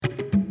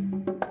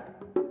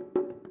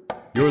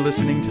You're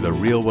listening to The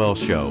Real Well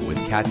Show with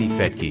Kathy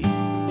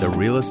Fettke, the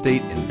real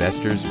estate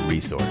investor's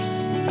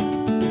resource.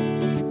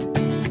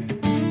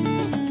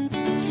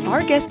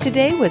 Our guest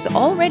today was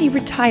already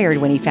retired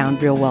when he found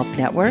Real Wealth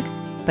Network,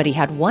 but he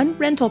had one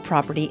rental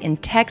property in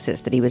Texas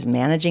that he was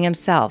managing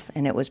himself,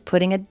 and it was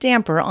putting a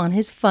damper on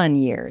his fun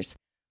years.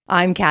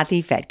 I'm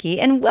Kathy Fettke,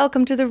 and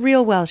welcome to The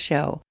Real Well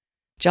Show.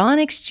 John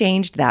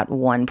exchanged that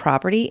one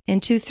property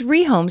into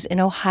 3 homes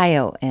in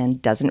Ohio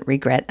and doesn't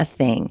regret a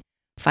thing.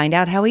 Find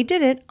out how he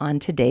did it on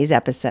today's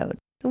episode.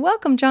 So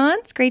welcome, John.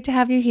 It's great to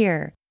have you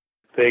here.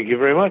 Thank you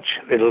very much.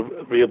 It'll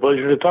be a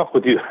pleasure to talk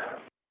with you.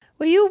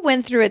 Well, you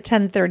went through a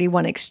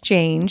 1031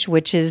 exchange,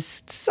 which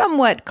is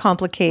somewhat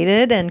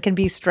complicated and can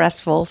be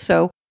stressful.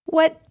 So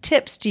what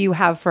tips do you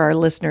have for our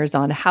listeners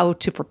on how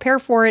to prepare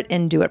for it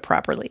and do it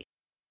properly?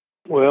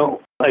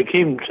 Well, I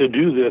came to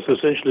do this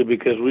essentially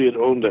because we had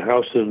owned a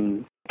house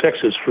in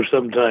Texas for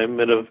some time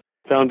and have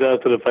found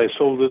out that if I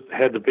sold it,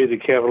 had to pay the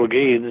capital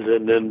gains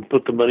and then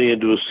put the money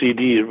into a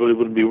CD, it really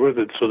wouldn't be worth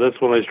it. So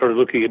that's when I started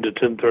looking into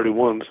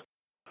 1031s.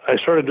 I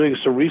started doing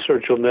some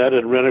research on that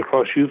and ran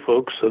across you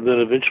folks, and then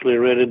eventually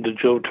ran into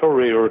Joe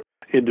Torre or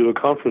into a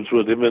conference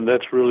with him, and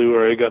that's really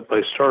where I got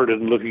my start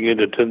in looking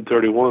into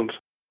 1031s.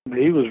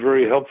 He was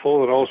very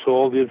helpful, and also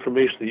all the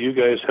information that you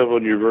guys have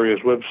on your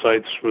various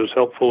websites was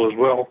helpful as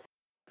well.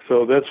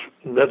 So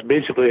that's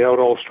basically how it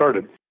all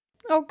started.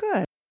 Oh,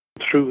 good.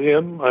 Through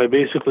him, I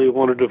basically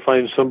wanted to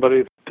find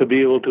somebody to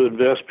be able to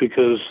invest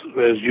because,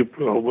 as you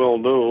well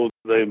know,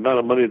 the amount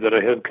of money that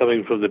I had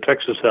coming from the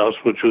Texas house,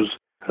 which was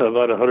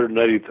about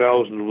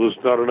 $190,000, was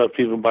not enough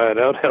to even buy an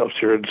outhouse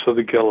here in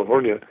Southern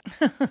California.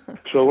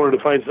 So I wanted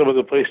to find some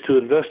other place to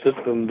invest it,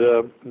 and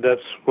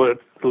that's what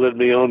led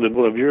me on to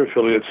one of your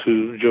affiliates,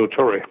 Joe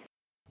Torre.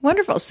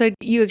 Wonderful. So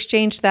you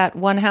exchanged that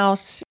one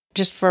house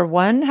just for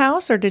one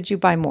house, or did you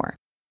buy more?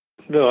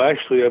 No,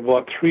 actually, I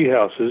bought 3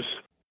 houses.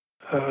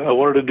 I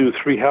wanted to do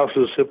 3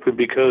 houses simply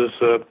because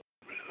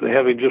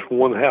having just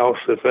one house,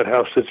 if that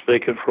house sits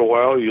vacant for a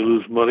while, you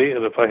lose money.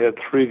 And if I had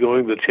 3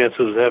 going, the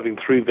chances of having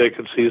 3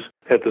 vacancies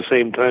at the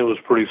same time was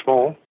pretty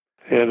small.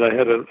 And I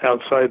had an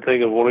outside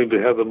thing of wanting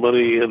to have the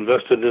money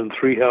invested in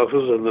 3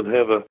 houses and then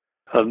have a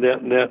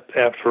net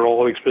after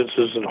all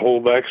expenses and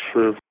holdbacks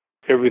for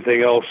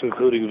everything else,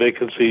 including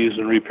vacancies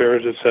and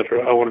repairs,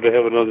 etc. I wanted to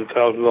have another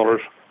 $1,000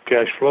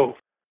 cash flow.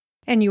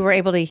 And you were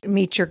able to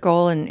meet your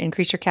goal and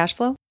increase your cash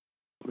flow?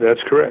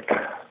 That's correct.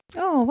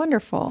 Oh,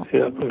 wonderful.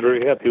 Yeah, I'm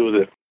very happy with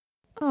it.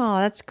 Oh,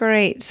 that's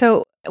great.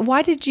 So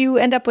why did you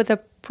end up with a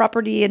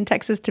property in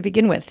Texas to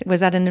begin with? Was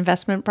that an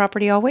investment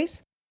property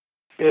always?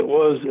 It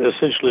was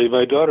essentially,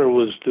 my daughter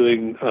was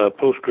doing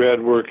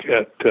post-grad work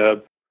at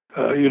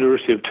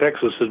University of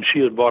Texas, and she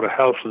had bought a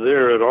house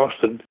there in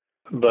Austin,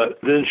 but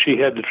then she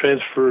had to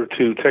transfer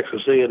to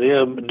Texas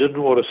A&M,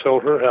 didn't want to sell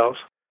her house.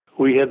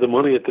 We had the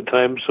money at the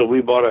time, so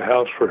we bought a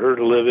house for her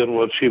to live in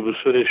while she was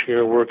finishing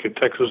her work at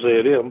Texas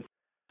A&M.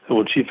 And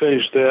when she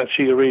finished that,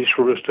 she arranged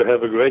for us to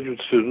have a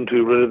graduate student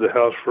who rented the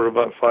house for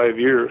about 5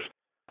 years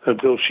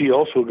until she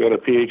also got a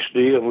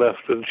PhD and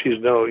left, and she's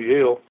now at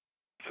Yale.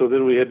 So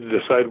then we had to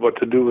decide what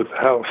to do with the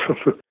house.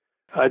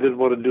 I didn't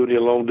want to do any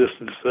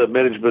long-distance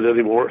management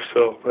anymore,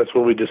 so that's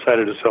when we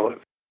decided to sell it.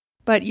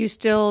 But you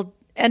still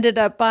ended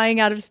up buying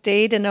out of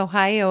state in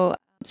Ohio.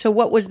 So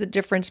what was the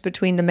difference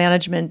between the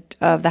management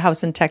of the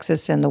house in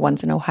Texas and the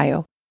ones in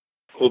Ohio?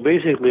 Well,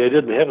 basically, I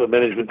didn't have a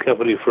management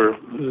company for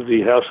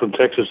the house in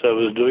Texas. I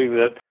was doing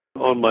that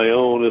on my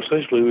own.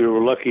 Essentially, we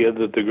were lucky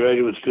that the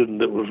graduate student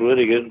that was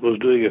renting it was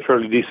doing a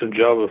fairly decent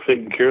job of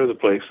taking care of the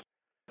place.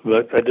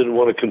 But I didn't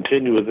want to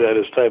continue with that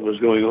as time was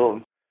going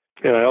on.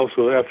 And I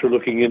also, after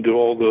looking into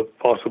all the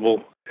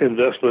possible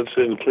investments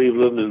in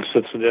Cleveland and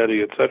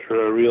Cincinnati,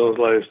 etc., I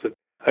realized that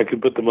I could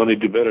put the money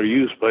to better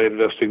use by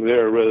investing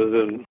there rather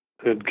than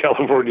in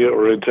California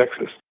or in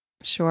Texas.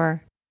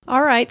 Sure.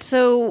 All right.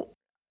 So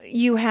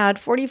you had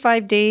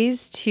 45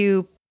 days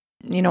to,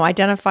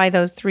 identify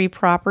those 3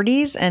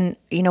 properties. And,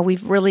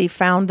 we've really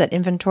found that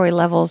inventory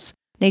levels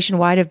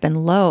nationwide have been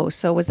low.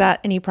 So was that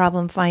any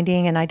problem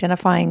finding and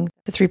identifying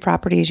the 3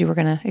 properties you were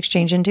going to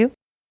exchange into?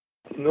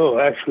 No,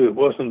 actually it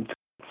wasn't.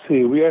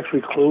 See, we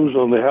actually closed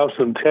on the house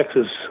in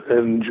Texas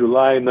on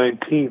July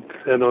 19th.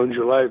 And on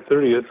July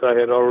 30th, I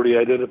had already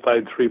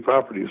identified 3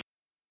 properties.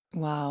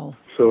 Wow.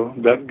 So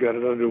that got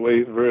it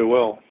underway very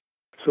well.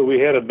 So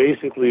we had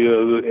basically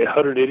a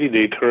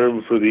 180-day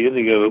term for the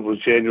ending of it was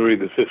January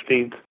the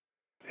 15th,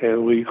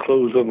 and we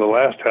closed on the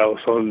last house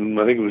on,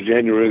 I think it was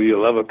January the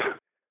 11th.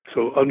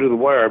 So under the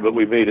wire, but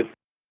we made it.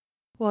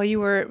 Well,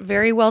 you were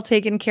very well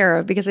taken care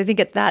of because I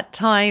think at that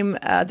time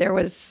there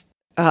was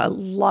a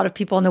lot of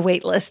people on the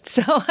wait list.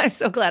 So I'm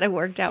so glad it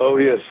worked out. Oh,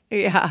 yes.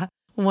 Yeah,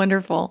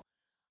 wonderful.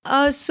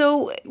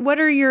 So what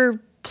are your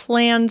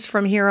plans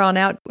from here on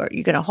out? Are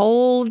you going to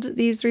hold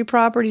these 3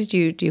 properties?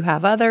 Do you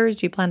have others?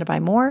 Do you plan to buy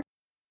more?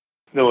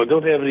 No, I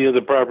don't have any other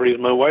properties.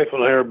 My wife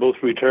and I are both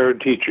retired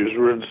teachers.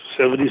 We're in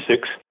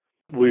 76.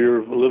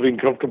 We're living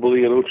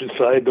comfortably in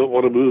Oceanside, don't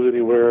want to move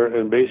anywhere,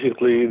 and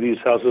basically these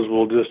houses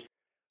will just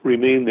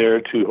remain there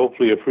to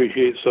hopefully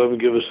appreciate some,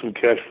 give us some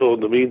cash flow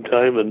in the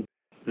meantime, and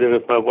then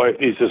if my wife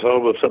needs this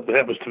home, if something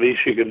happens to me,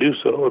 she can do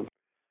so. And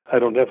I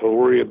don't have to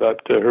worry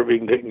about her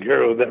being taken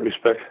care of in that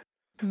respect,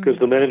 because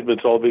the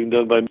management's all being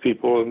done by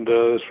people, and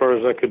as far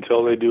as I can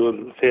tell, they do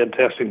a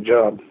fantastic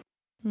job.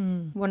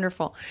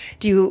 Wonderful.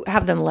 Do you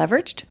have them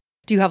leveraged?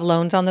 Do you have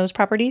loans on those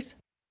properties?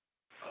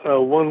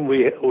 One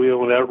we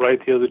own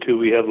outright. The other two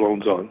we have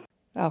loans on.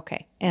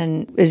 Okay.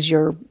 And is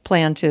your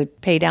plan to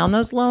pay down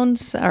those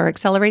loans or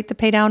accelerate the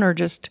pay down, or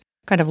just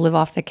kind of live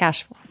off the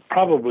cash flow?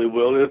 Probably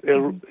will.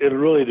 It'll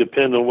really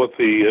depend on what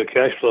the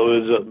cash flow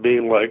ends up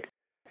being like.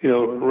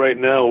 Right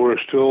now we're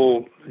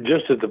still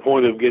just at the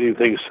point of getting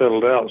things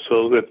settled out,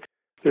 so that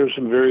there's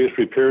some various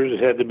repairs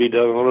that had to be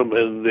done on them,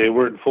 and they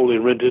weren't fully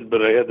rented,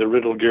 but I had the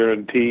rental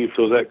guarantee,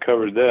 so that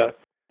covered that.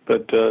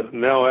 But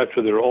now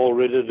after they're all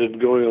rented and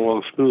going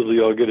along smoothly,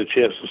 I'll get a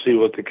chance to see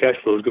what the cash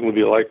flow is going to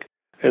be like,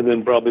 and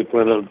then probably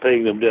plan on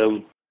paying them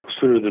down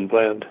sooner than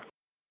planned.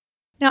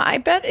 Now, I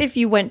bet if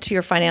you went to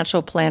your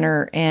financial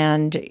planner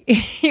and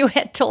you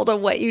had told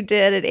them what you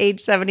did at age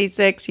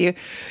 76,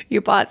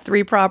 you bought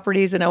 3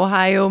 properties in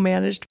Ohio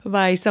managed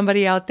by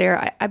somebody out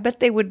there, I bet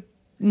they would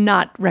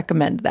not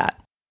recommend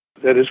that.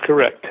 That is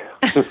correct.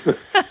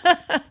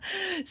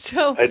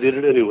 So I did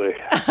it anyway.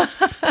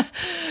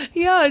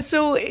 Yeah.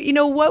 So,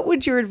 what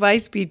would your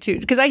advice be to,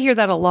 because I hear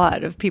that a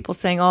lot of people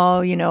saying,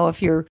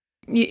 if you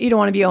don't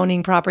want to be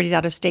owning properties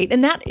out of state.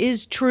 And that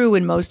is true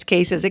in most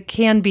cases. It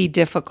can be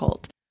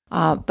difficult.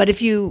 But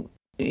if you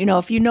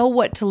know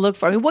what to look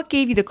for, what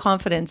gave you the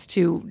confidence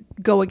to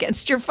go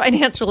against your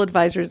financial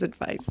advisor's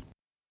advice?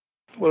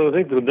 Well, I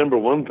think the number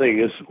one thing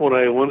is when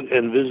I went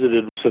and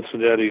visited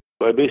Cincinnati,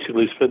 I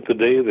basically spent the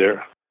day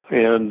there.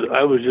 And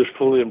I was just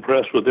fully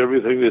impressed with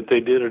everything that they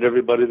did and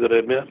everybody that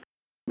I met.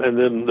 And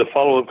then the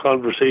follow-up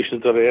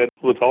conversations that I had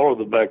with all of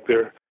them back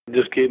there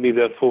just gave me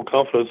that full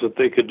confidence that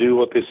they could do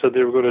what they said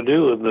they were going to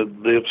do, and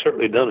that they have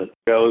certainly done it.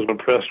 I was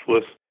impressed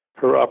with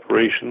her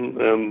operation,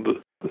 and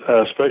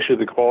especially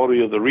the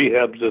quality of the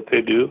rehabs that they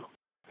do,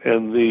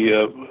 and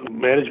the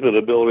management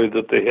ability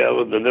that they have,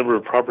 and the number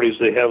of properties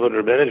they have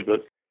under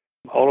management.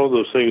 All of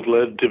those things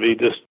led to me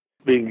just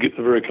being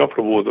very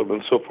comfortable with them,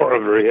 and so far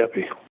I'm very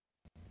happy.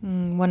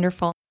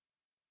 Wonderful.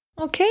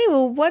 Okay,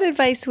 well, what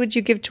advice would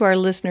you give to our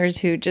listeners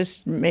who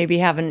just maybe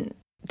haven't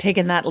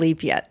taken that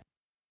leap yet?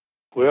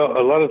 Well,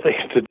 a lot of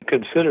things to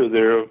consider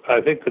there.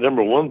 I think the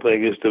number one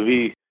thing is to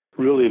be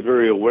really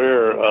very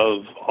aware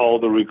of all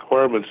the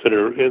requirements that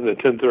are in the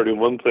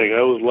 1031 thing.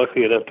 I was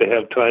lucky enough to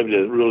have time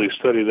to really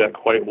study that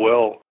quite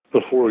well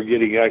before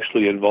getting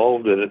actually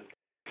involved in it.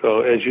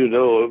 So as you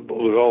know,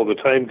 with all the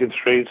time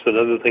constraints and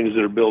other things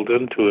that are built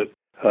into it,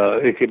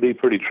 it can be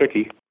pretty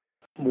tricky.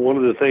 One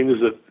of the things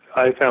that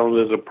I found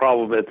as a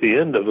problem at the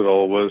end of it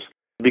all was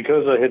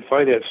because I had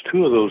financed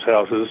 2 of those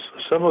houses,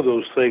 some of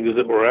those things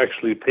that were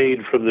actually paid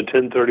from the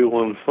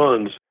 1031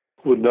 funds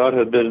would not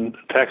have been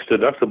tax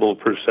deductible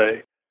per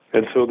se.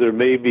 And so there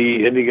may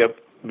be ending up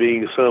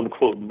being some,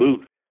 quote,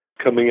 boot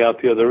coming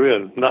out the other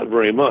end. Not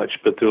very much,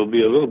 but there will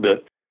be a little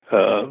bit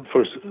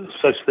for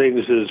such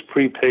things as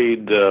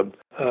prepaid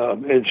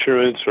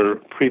insurance or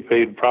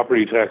prepaid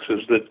property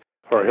taxes that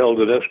are held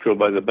in escrow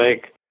by the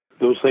bank.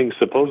 Those things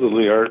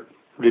supposedly aren't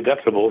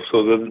deductible,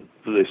 so then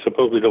they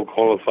supposedly don't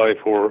qualify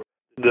for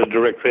the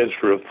direct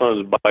transfer of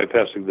funds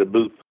bypassing the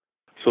boot.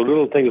 So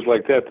little things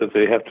like that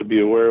they have to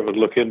be aware of and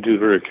look into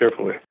very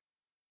carefully.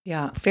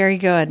 Yeah, very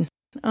good.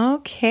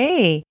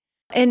 Okay.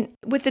 And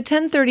with the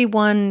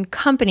 1031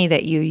 company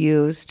that you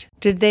used,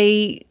 did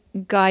they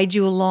guide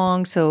you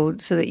along so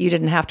that you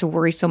didn't have to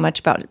worry so much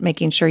about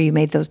making sure you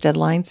made those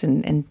deadlines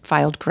and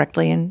filed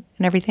correctly and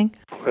everything?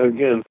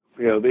 Again,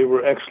 they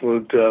were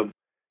excellent.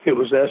 It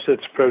was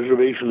Assets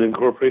Preservation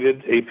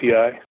Incorporated,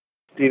 API.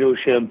 Dino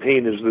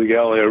Champagne is the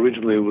gal I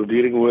originally was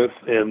dealing with,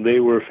 and they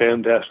were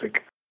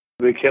fantastic.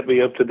 They kept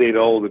me up to date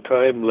all the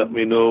time, let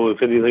me know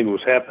if anything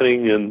was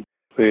happening, and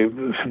they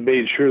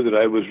made sure that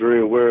I was very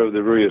aware of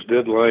the various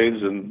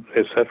deadlines and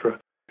et cetera.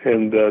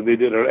 And they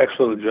did an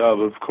excellent job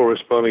of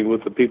corresponding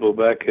with the people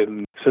back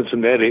in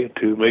Cincinnati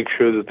to make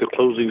sure that the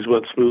closings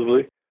went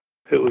smoothly.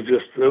 It was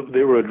just,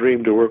 they were a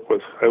dream to work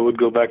with. I would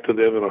go back to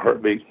them in a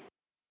heartbeat.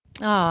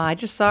 Oh, I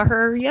just saw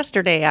her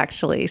yesterday,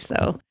 actually.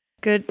 So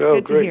good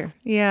great to hear.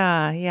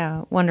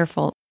 Yeah,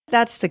 wonderful.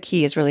 That's the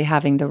key, is really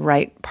having the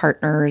right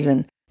partners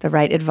and the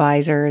right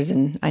advisors.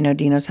 And I know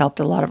Dino's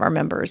helped a lot of our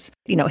members,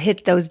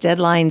 hit those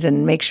deadlines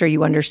and make sure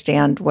you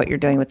understand what you're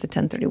doing with the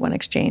 1031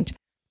 exchange.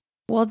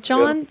 Well,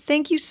 John,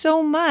 Thank you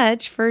so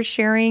much for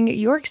sharing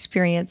your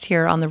experience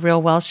here on The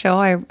Real Wealth Show.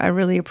 I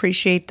really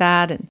appreciate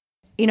that. And,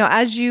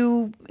 as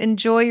you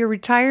enjoy your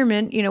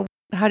retirement,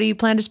 how do you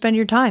plan to spend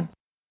your time?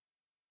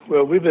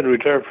 Well, we've been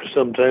retired for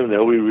some time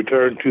now. We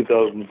retired in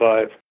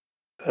 2005.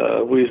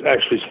 We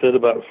actually spent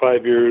about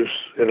 5 years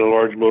in a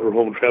large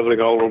motorhome traveling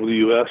all over the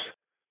U.S.,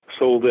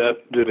 sold that,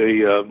 did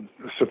a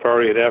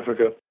safari in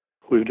Africa.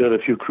 We've done a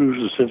few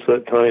cruises since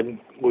that time.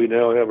 We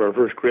now have our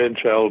first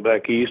grandchild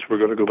back east. We're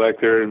going to go back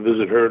there and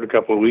visit her in a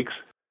couple of weeks.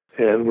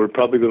 And we're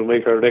probably going to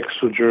make our next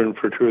sojourn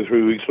for 2 or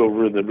 3 weeks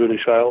over in the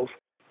British Isles.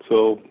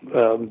 So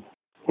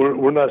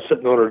we're not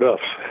sitting on our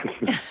duffs.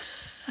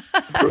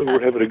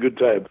 we're having a good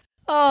time.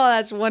 Oh,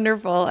 that's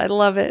wonderful. I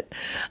love it.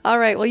 All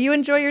right. Well, you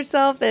enjoy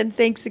yourself, and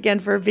thanks again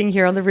for being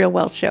here on The Real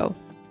Wealth Show.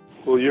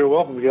 Well, you're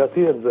welcome,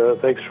 Kathy, and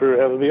thanks for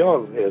having me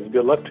on, and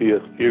good luck to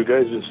you. You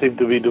guys seem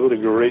to be doing a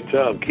great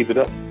job. Keep it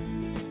up.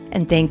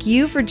 And thank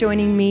you for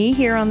joining me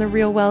here on The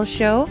Real Wealth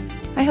Show.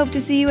 I hope to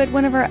see you at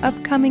one of our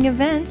upcoming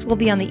events. We'll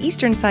be on the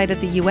eastern side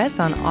of the U.S.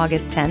 on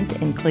August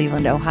 10th in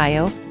Cleveland,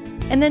 Ohio,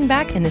 and then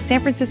back in the San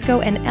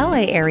Francisco and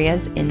LA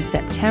areas in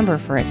September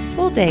for a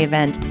full-day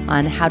event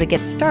on how to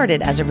get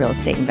started as a real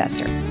estate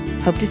investor.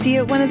 Hope to see you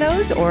at one of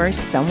those or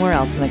somewhere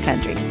else in the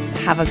country.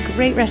 Have a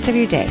great rest of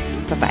your day.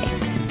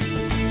 Bye-bye.